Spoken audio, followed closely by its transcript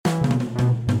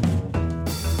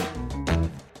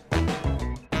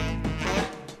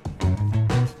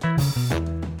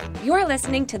You're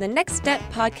listening to the Next Step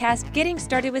podcast, Getting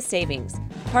Started with Savings,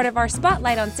 part of our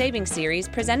Spotlight on Savings series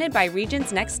presented by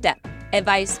Regions Next Step.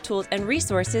 Advice, tools, and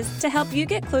resources to help you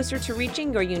get closer to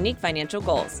reaching your unique financial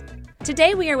goals.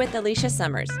 Today we are with Alicia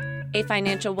Summers, a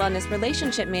financial wellness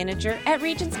relationship manager at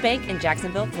Regions Bank in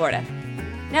Jacksonville, Florida.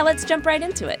 Now let's jump right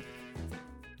into it.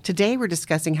 Today we're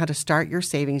discussing how to start your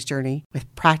savings journey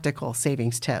with practical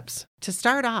savings tips. To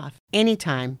start off, any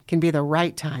time can be the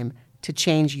right time to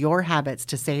change your habits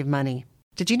to save money.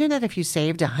 Did you know that if you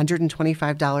saved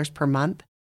 $125 per month,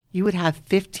 you would have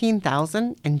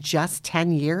 $15,000 in just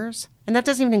 10 years? And that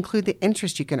doesn't even include the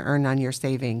interest you can earn on your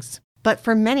savings. But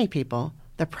for many people,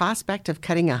 the prospect of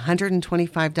cutting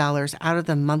 $125 out of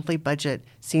the monthly budget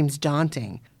seems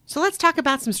daunting. So let's talk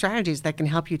about some strategies that can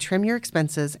help you trim your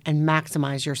expenses and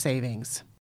maximize your savings.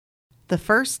 The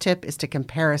first tip is to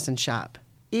comparison shop.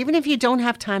 Even if you don't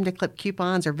have time to clip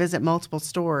coupons or visit multiple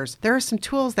stores, there are some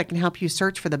tools that can help you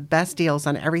search for the best deals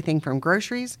on everything from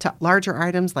groceries to larger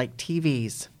items like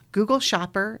TVs. Google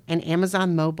Shopper and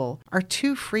Amazon Mobile are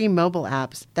two free mobile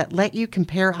apps that let you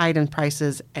compare item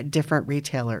prices at different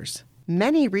retailers.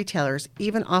 Many retailers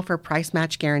even offer price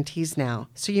match guarantees now,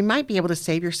 so you might be able to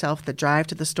save yourself the drive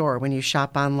to the store when you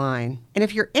shop online. And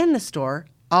if you're in the store,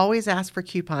 always ask for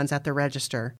coupons at the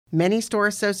register. Many store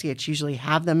associates usually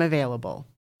have them available.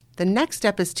 The next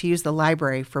step is to use the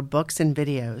library for books and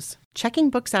videos. Checking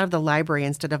books out of the library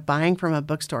instead of buying from a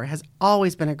bookstore has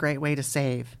always been a great way to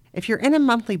save. If you're in a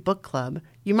monthly book club,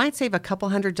 you might save a couple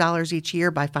 $100s each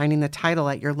year by finding the title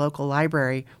at your local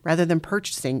library rather than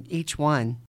purchasing each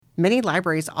one. Many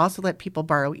libraries also let people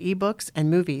borrow ebooks and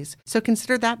movies, so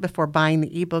consider that before buying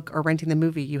the ebook or renting the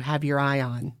movie you have your eye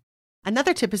on.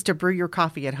 Another tip is to brew your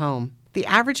coffee at home. The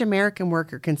average American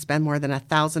worker can spend more than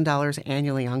 $1,000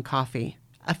 annually on coffee.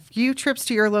 A few trips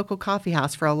to your local coffee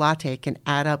house for a latte can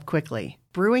add up quickly.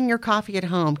 Brewing your coffee at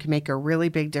home can make a really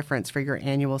big difference for your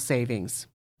annual savings.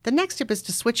 The next tip is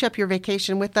to switch up your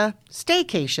vacation with a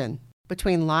staycation.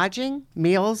 Between lodging,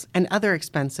 meals, and other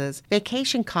expenses,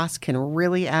 vacation costs can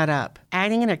really add up.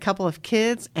 Adding in a couple of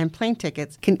kids and plane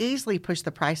tickets can easily push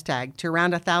the price tag to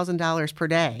around $1,000 per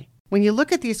day. When you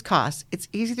look at these costs, it's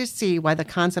easy to see why the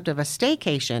concept of a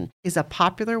staycation is a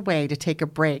popular way to take a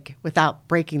break without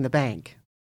breaking the bank.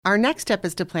 Our next step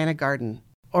is to plant a garden.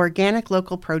 Organic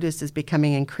local produce is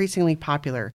becoming increasingly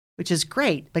popular, which is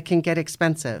great but can get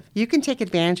expensive. You can take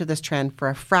advantage of this trend for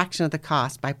a fraction of the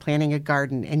cost by planting a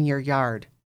garden in your yard.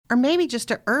 Or maybe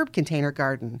just a herb container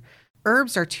garden.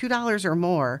 Herbs are $2 or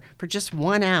more for just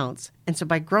 1 ounce, and so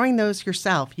by growing those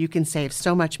yourself, you can save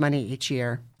so much money each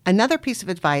year. Another piece of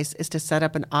advice is to set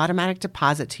up an automatic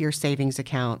deposit to your savings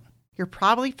account. You're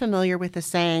probably familiar with the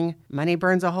saying, money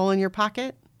burns a hole in your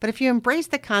pocket? But if you embrace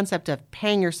the concept of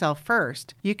paying yourself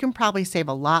first, you can probably save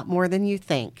a lot more than you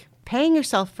think. Paying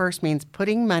yourself first means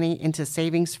putting money into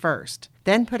savings first,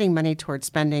 then putting money towards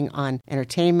spending on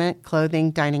entertainment, clothing,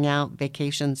 dining out,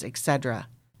 vacations, etc.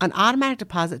 An automatic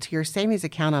deposit to your savings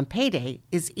account on payday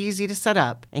is easy to set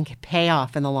up and can pay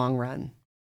off in the long run.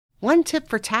 One tip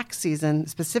for tax season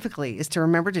specifically is to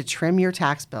remember to trim your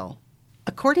tax bill.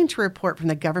 According to a report from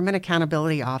the Government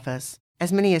Accountability Office,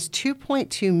 as many as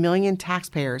 2.2 million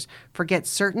taxpayers forget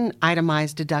certain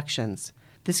itemized deductions.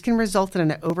 This can result in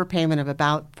an overpayment of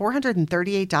about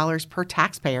 $438 per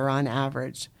taxpayer on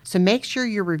average. So make sure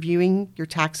you're reviewing your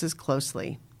taxes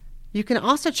closely. You can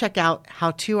also check out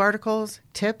how-to articles,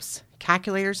 tips,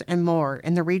 calculators, and more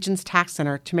in the Regions Tax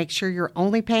Center to make sure you're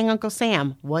only paying Uncle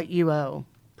Sam what you owe.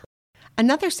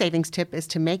 Another savings tip is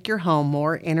to make your home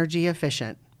more energy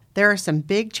efficient. There are some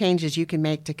big changes you can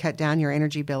make to cut down your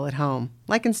energy bill at home,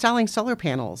 like installing solar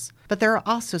panels. But there are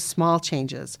also small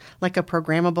changes, like a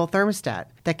programmable thermostat,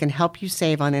 that can help you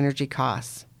save on energy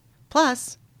costs.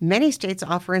 Plus, many states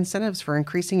offer incentives for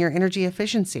increasing your energy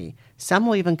efficiency. Some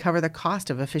will even cover the cost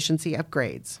of efficiency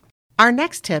upgrades. Our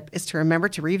next tip is to remember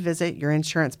to revisit your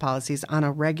insurance policies on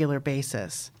a regular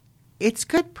basis. It's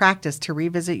good practice to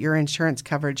revisit your insurance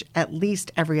coverage at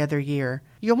least every other year.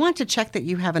 You'll want to check that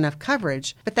you have enough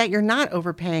coverage, but that you're not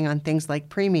overpaying on things like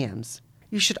premiums.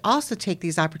 You should also take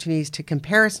these opportunities to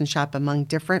comparison shop among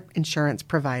different insurance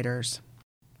providers.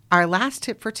 Our last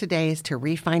tip for today is to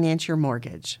refinance your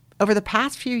mortgage. Over the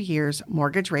past few years,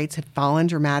 mortgage rates have fallen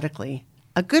dramatically.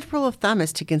 A good rule of thumb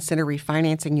is to consider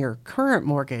refinancing your current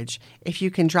mortgage if you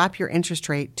can drop your interest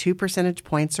rate 2 percentage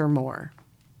points or more.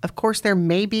 Of course, there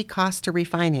may be costs to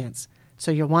refinance,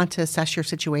 so you'll want to assess your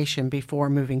situation before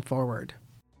moving forward.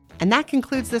 And that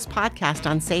concludes this podcast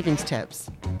on savings tips.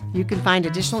 You can find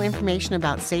additional information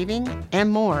about saving and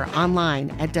more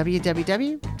online at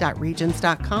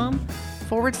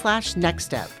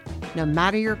www.regions.com/nextstep. No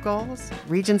matter your goals,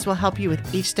 Regions will help you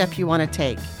with each step you want to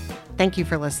take. Thank you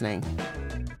for listening.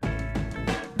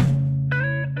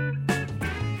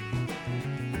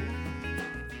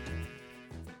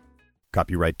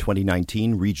 Copyright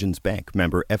 2019 Regions Bank,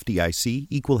 member FDIC,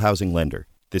 Equal Housing Lender.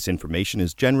 This information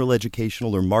is general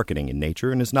educational or marketing in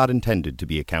nature and is not intended to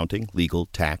be accounting, legal,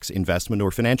 tax, investment, or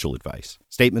financial advice.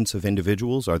 Statements of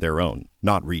individuals are their own,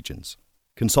 not Regions.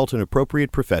 Consult an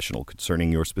appropriate professional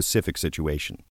concerning your specific situation.